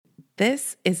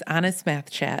This is Honest Math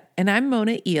Chat, and I'm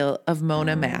Mona Eel of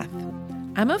Mona Math.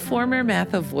 I'm a former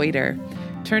math avoider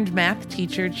turned math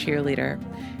teacher cheerleader,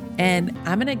 and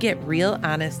I'm going to get real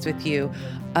honest with you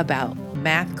about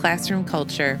math classroom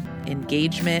culture,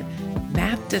 engagement,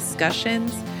 math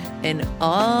discussions, and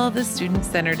all the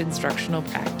student-centered instructional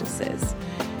practices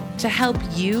to help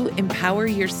you empower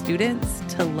your students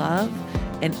to love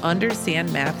and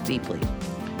understand math deeply.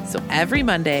 So every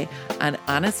Monday on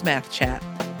Honest Math Chat,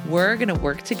 we're going to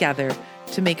work together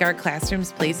to make our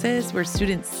classrooms places where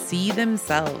students see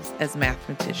themselves as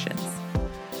mathematicians.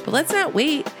 But let's not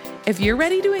wait. If you're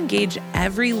ready to engage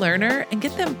every learner and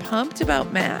get them pumped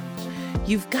about math,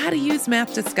 you've got to use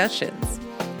Math Discussions.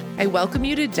 I welcome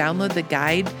you to download the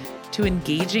guide to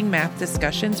engaging math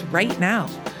discussions right now.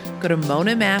 Go to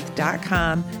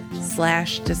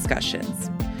monamath.com/discussions.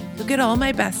 You'll get all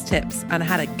my best tips on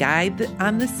how to guide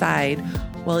on the side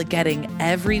while getting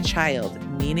every child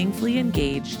meaningfully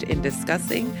engaged in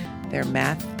discussing their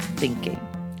math thinking.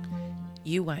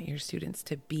 You want your students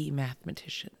to be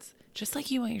mathematicians, just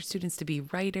like you want your students to be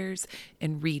writers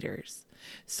and readers.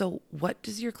 So what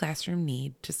does your classroom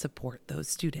need to support those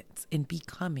students in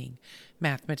becoming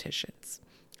mathematicians?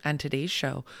 On today's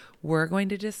show, we're going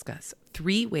to discuss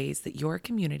 3 ways that your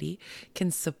community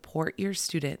can support your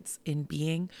students in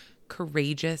being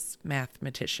courageous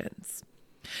mathematicians.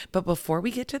 But before we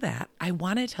get to that, I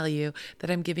want to tell you that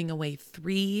I'm giving away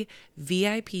 3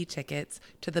 VIP tickets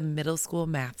to the Middle School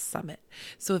Math Summit.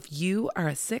 So if you are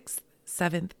a 6th,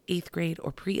 7th, 8th grade,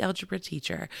 or pre-algebra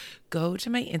teacher, go to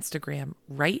my Instagram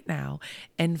right now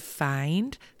and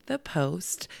find the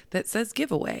post that says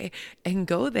giveaway and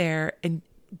go there and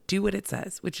do what it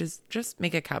says, which is just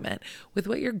make a comment with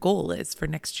what your goal is for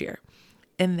next year.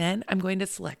 And then I'm going to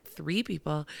select 3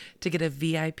 people to get a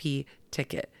VIP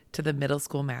ticket to the Middle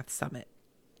School Math Summit.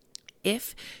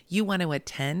 If you want to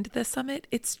attend the summit,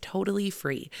 it's totally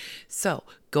free. So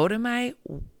go to my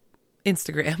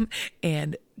Instagram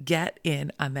and get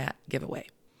in on that giveaway.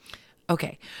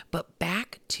 Okay, but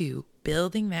back to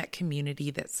building that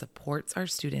community that supports our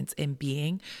students in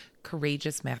being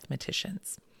courageous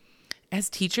mathematicians. As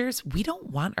teachers, we don't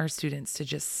want our students to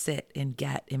just sit and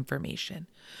get information.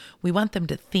 We want them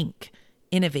to think,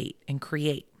 innovate, and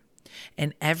create.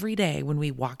 And every day when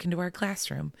we walk into our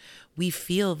classroom, we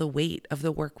feel the weight of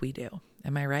the work we do.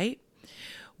 Am I right?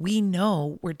 We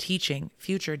know we're teaching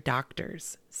future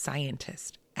doctors,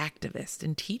 scientists, activists,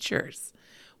 and teachers.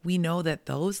 We know that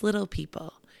those little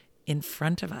people in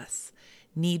front of us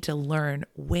need to learn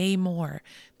way more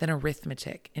than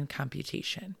arithmetic and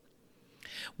computation.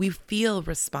 We feel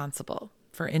responsible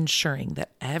for ensuring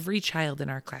that every child in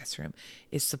our classroom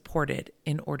is supported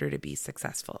in order to be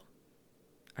successful.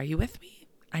 Are you with me?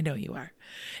 I know you are.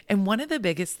 And one of the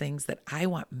biggest things that I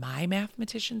want my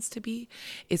mathematicians to be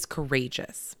is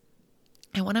courageous.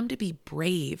 I want them to be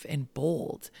brave and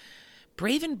bold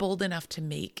enough to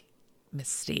make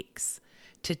mistakes,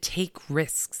 to take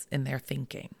risks in their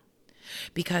thinking.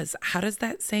 Because how does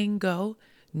that saying go?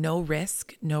 No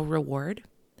risk, no reward.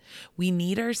 We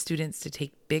need our students to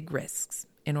take big risks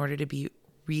in order to be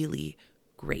really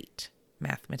great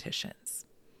mathematicians.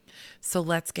 So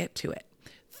let's get to it.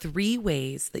 3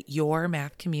 ways that your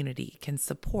math community can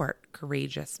support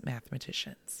courageous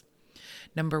mathematicians.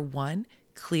 Number 1,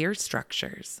 clear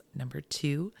structures. Number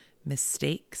 2,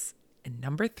 mistakes. And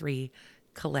number 3,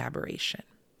 collaboration.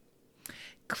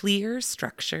 Clear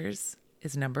structures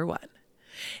is number 1.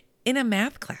 In a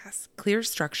math class, clear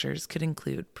structures could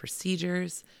include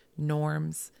procedures,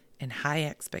 norms, and high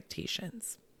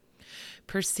expectations.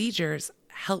 Procedures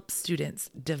help students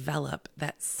develop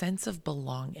that sense of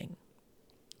belonging.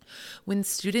 When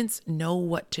students know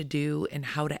what to do and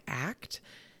how to act,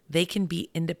 they can be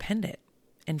independent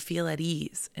and feel at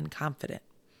ease and confident.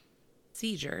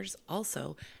 Procedures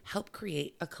also help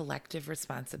create a collective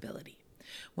responsibility.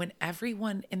 When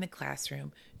everyone in the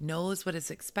classroom knows what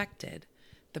is expected,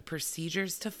 the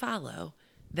procedures to follow,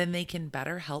 then they can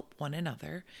better help one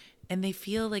another and they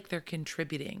feel like they're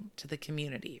contributing to the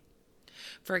community.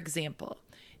 For example,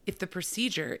 if the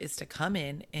procedure is to come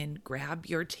in and grab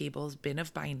your table's bin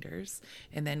of binders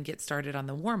and then get started on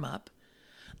the warm-up,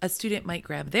 a student might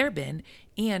grab their bin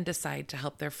and decide to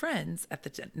help their friends at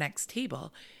the next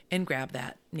table and grab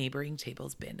that neighboring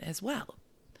table's bin as well.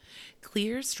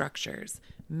 Clear structures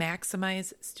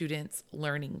maximize students'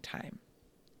 learning time.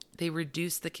 They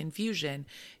reduce the confusion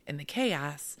and the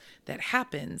chaos that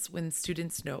happens when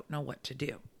students don't know what to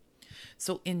do.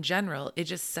 So in general, it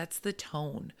just sets the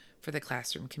tone for the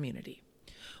classroom community.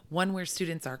 One where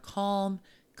students are calm,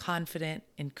 confident,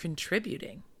 and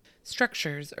contributing.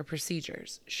 Structures or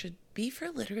procedures should be for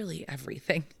literally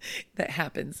everything that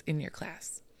happens in your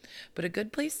class. But a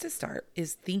good place to start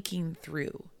is thinking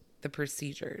through the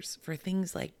procedures for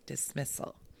things like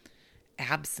dismissal,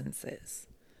 absences,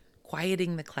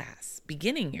 quieting the class,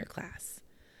 beginning your class.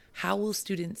 How will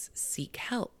students seek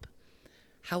help?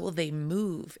 How will they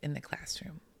move in the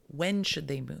classroom? When should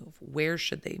they move? Where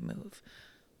should they move?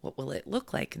 What will it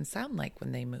look like and sound like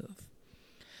when they move?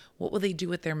 What will they do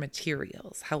with their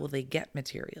materials? How will they get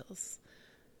materials?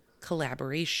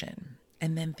 Collaboration.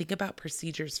 And then think about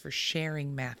procedures for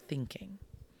sharing math thinking.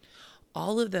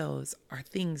 All of those are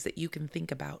things that you can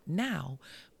think about now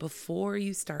before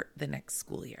you start the next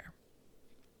school year.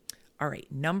 All right,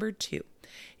 number 2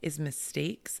 is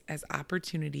mistakes as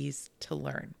opportunities to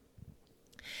learn.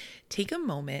 Take a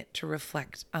moment to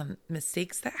reflect on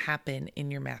mistakes that happen in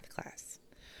your math class.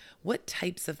 What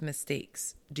types of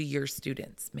mistakes do your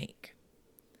students make?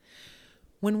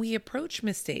 When we approach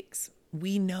mistakes,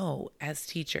 we know as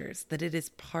teachers that it is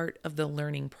part of the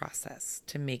learning process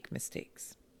to make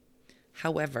mistakes.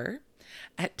 However,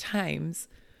 at times,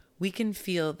 we can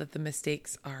feel that the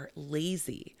mistakes are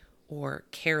lazy or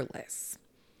careless,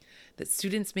 that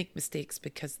students make mistakes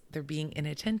because they're being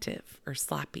inattentive or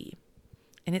sloppy.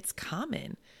 And it's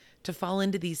common to fall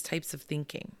into these types of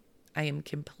thinking. I am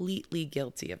completely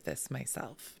guilty of this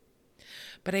myself.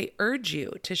 But I urge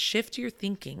you to shift your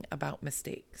thinking about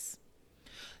mistakes.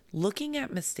 Looking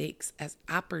at mistakes as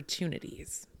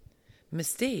opportunities.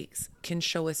 Mistakes can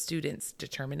show a student's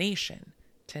determination,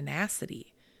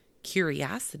 tenacity,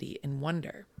 curiosity, and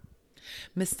wonder.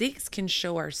 Mistakes can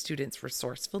show our students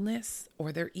resourcefulness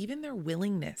or even their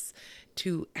willingness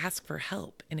to ask for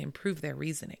help and improve their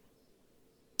reasoning.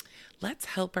 Let's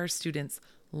help our students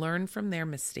learn from their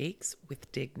mistakes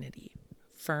with dignity.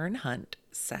 Fern Hunt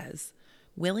says,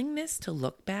 willingness to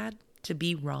look bad, to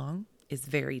be wrong, is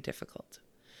very difficult.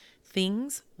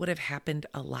 Things would have happened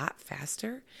a lot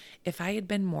faster if I had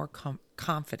been more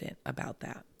confident about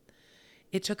that.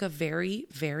 It took a very,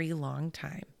 very long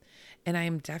time, and I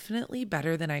am definitely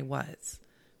better than I was,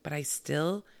 but I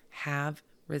still have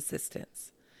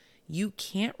resistance. You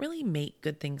can't really make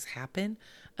good things happen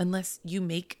unless you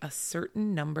make a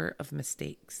certain number of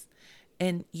mistakes,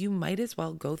 and you might as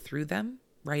well go through them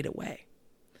right away.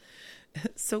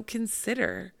 So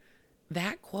consider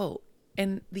that quote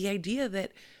and the idea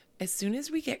that as soon as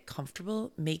we get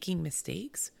comfortable making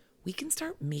mistakes, we can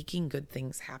start making good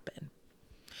things happen.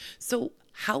 So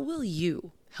how will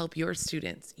you help your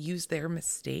students use their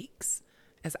mistakes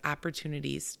as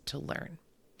opportunities to learn?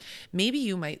 Maybe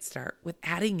you might start with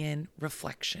adding in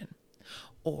reflection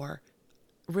or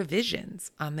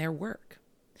revisions on their work.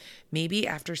 Maybe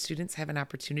after students have an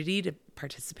opportunity to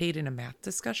participate in a math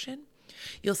discussion,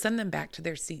 you'll send them back to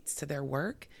their seats to their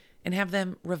work and have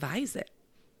them revise it.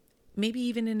 Maybe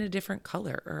even in a different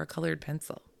color or a colored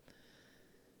pencil.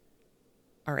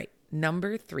 All right,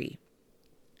 number 3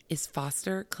 is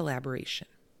foster collaboration.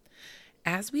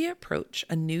 As we approach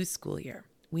a new school year,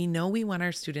 we know we want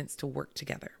our students to work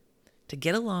together, to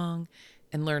get along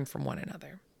and learn from one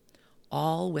another,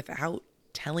 all without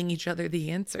telling each other the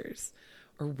answers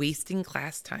or wasting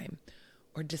class time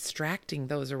or distracting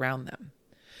those around them.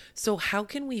 So how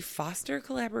can we foster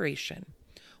collaboration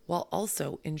while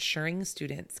also ensuring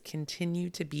students continue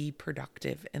to be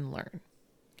productive and learn?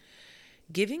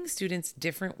 Giving students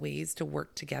different ways to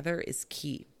work together is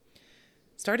key.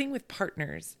 Starting with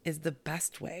partners is the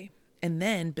best way, and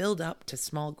then build up to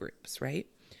small groups, right?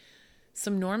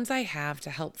 Some norms I have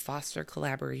to help foster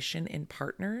collaboration in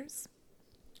partners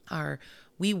are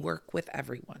we work with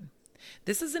everyone.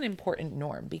 This is an important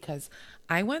norm because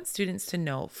I want students to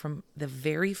know from the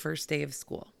very first day of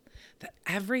school that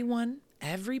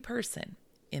every person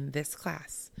in this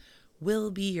class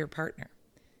will be your partner,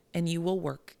 and you will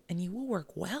work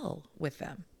well with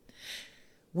them.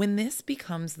 When this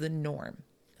becomes the norm,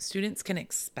 students can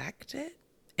expect it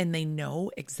and they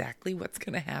know exactly what's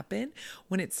going to happen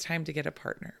when it's time to get a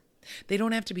partner. They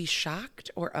don't have to be shocked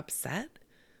or upset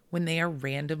when they are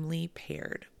randomly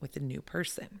paired with a new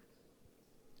person.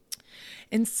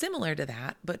 And similar to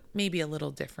that, but maybe a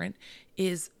little different,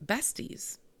 is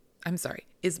buddies,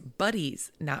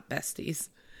 not besties.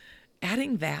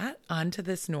 Adding that onto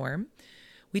this norm,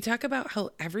 we talk about how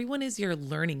everyone is your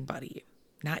learning buddy,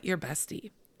 not your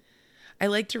bestie. I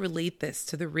like to relate this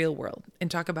to the real world and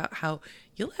talk about how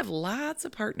you'll have lots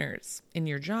of partners in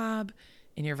your job,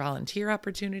 in your volunteer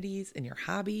opportunities, in your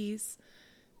hobbies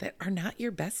that are not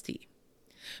your bestie,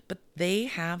 but they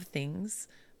have things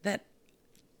that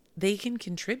they can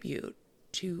contribute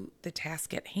to the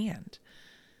task at hand.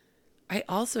 I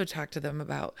also talk to them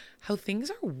about how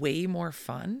things are way more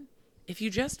fun if you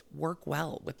just work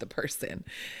well with the person.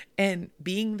 And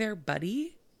being their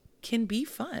buddy can be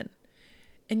fun.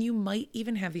 And you might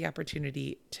even have the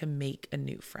opportunity to make a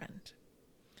new friend.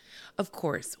 Of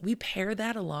course, we pair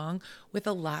that along with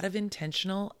a lot of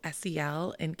intentional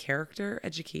SEL and character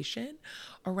education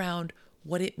around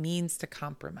what it means to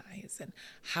compromise and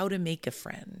how to make a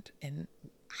friend and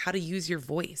how to use your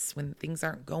voice when things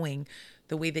aren't going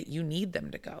the way that you need them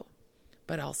to go,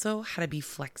 but also how to be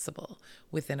flexible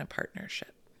within a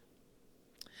partnership.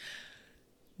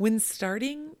 When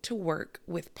starting to work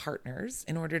with partners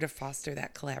in order to foster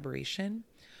that collaboration,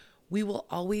 we will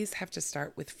always have to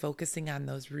start with focusing on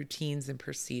those routines and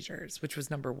procedures, which was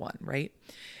number one, right?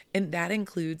 And that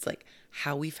includes like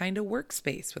how we find a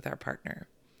workspace with our partner,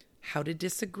 how to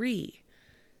disagree,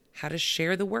 how to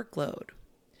share the workload.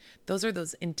 Those are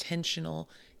those intentional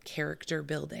character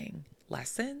building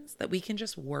lessons that we can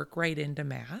just work right into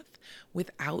math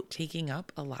without taking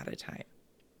up a lot of time.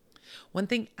 One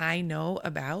thing I know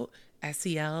about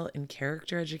SEL and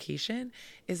character education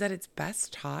is that it's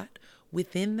best taught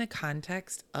within the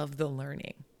context of the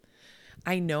learning.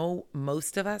 I know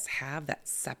most of us have that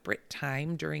separate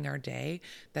time during our day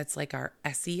that's like our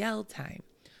SEL time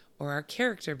or our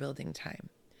character building time.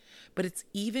 But it's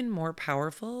even more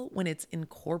powerful when it's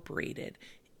incorporated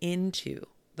into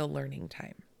the learning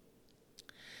time.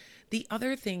 The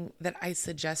other thing that I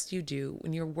suggest you do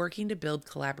when you're working to build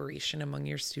collaboration among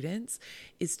your students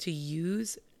is to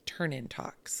use turn-in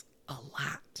talks a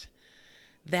lot.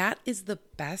 That is the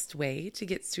best way to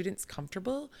get students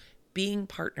comfortable being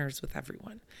partners with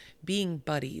everyone, being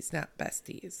buddies, not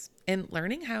besties, and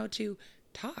learning how to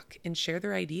talk and share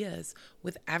their ideas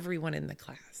with everyone in the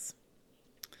class.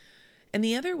 And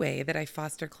the other way that I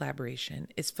foster collaboration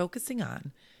is focusing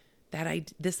on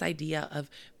this idea of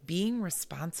being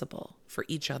responsible for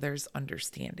each other's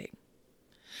understanding.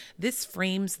 This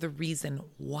frames the reason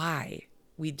why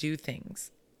we do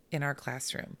things in our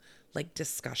classroom, like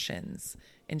discussions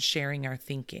and sharing our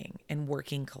thinking and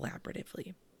working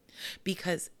collaboratively.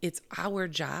 Because it's our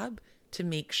job to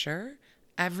make sure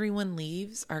everyone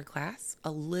leaves our class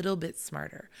a little bit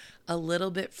smarter, a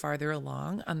little bit farther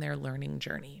along on their learning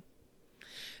journey.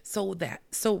 So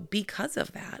because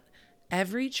of that,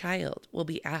 every child will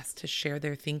be asked to share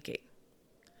their thinking.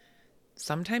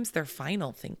 Sometimes they're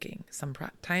final thinking.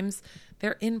 Sometimes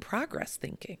they're in progress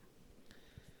thinking.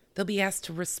 They'll be asked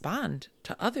to respond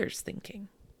to others' thinking.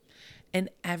 And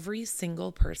every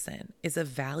single person is a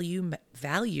valued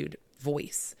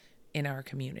voice in our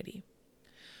community.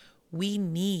 We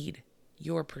need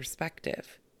your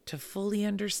perspective to fully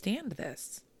understand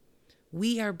this.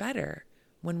 We are better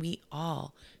when we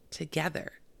all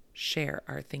together share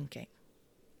our thinking.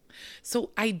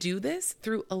 So I do this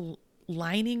through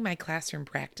aligning my classroom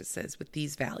practices with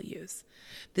these values.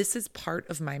 This is part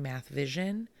of my math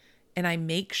vision, and I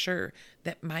make sure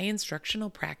that my instructional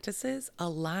practices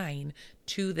align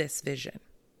to this vision.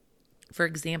 For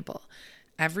example,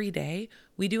 every day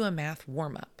we do a math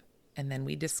warm-up, and then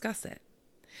we discuss it.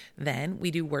 Then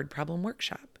we do word problem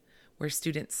workshop, where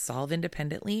students solve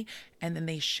independently, and then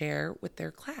they share with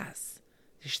their class.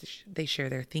 They share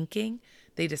their thinking,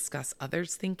 they discuss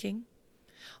others' thinking,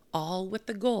 all with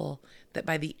the goal that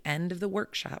by the end of the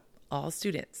workshop, all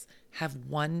students have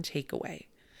one takeaway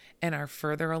and are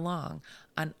further along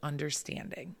on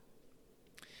understanding.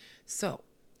 So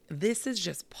this is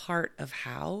just part of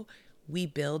how we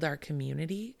build our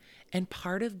community, and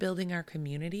part of building our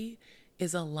community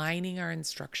is aligning our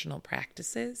instructional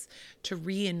practices to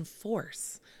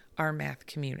reinforce our math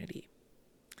community.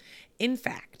 In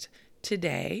fact,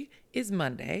 today is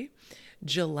Monday,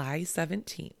 July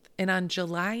 17th, and on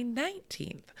July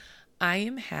 19th, I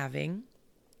am having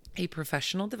a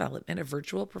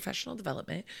virtual professional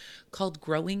development called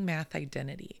Growing Math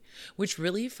Identity, which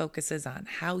really focuses on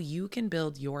how you can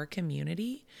build your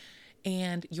community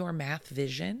and your math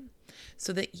vision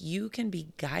so that you can be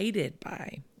guided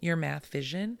by your math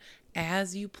vision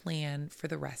as you plan for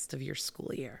the rest of your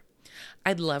school year.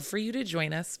 I'd love for you to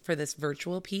join us for this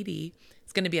virtual PD.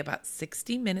 It's going to be about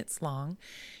 60 minutes long.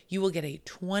 You will get a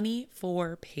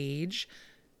 24-page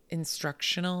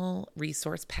instructional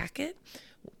resource packet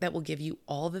that will give you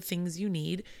all the things you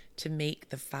need to make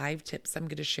the 5 tips I'm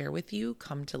going to share with you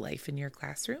come to life in your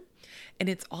classroom. And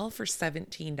it's all for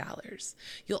 $17.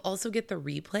 You'll also get the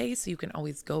replay so you can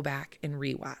always go back and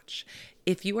rewatch.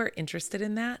 If you are interested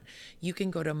in that, you can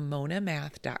go to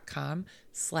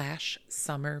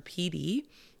monamath.com/summerpd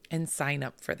and sign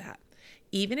up for that.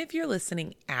 Even if you're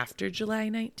listening after July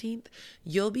 19th,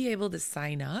 you'll be able to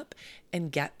sign up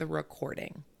and get the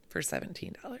recording for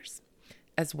 $17,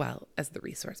 as well as the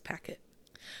resource packet.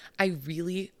 I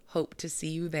really hope to see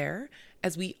you there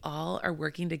as we all are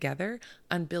working together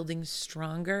on building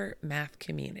stronger math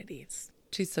communities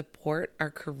to support our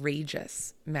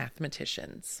courageous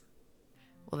mathematicians.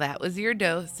 Well, that was your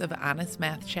dose of honest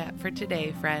math chat for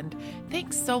today, friend.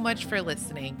 Thanks so much for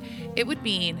listening. It would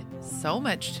mean so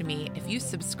much to me if you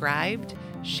subscribed,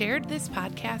 shared this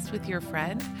podcast with your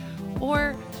friend,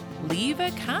 or leave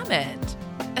a comment.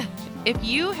 If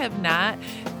you have not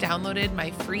downloaded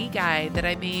my free guide that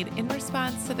I made in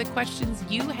response to the questions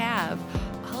you have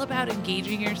all about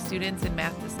engaging your students in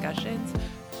math discussions,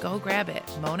 go grab it,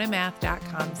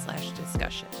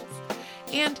 monamath.com/discussions.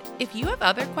 And if you have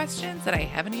other questions that I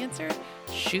haven't answered,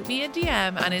 shoot me a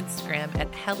DM on Instagram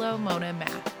at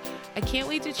HelloMonaMath. I can't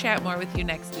wait to chat more with you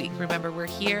next week. Remember, we're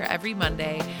here every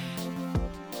Monday.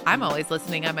 I'm always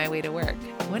listening on my way to work.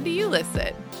 When do you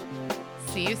listen?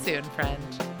 See you soon,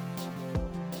 friend.